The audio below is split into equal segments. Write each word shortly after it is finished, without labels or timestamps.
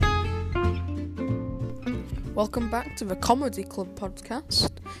Welcome back to the Comedy Club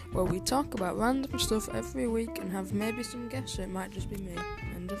podcast, where we talk about random stuff every week and have maybe some guests, so it might just be me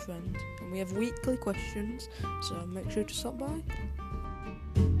and a friend. And we have weekly questions, so make sure to stop by.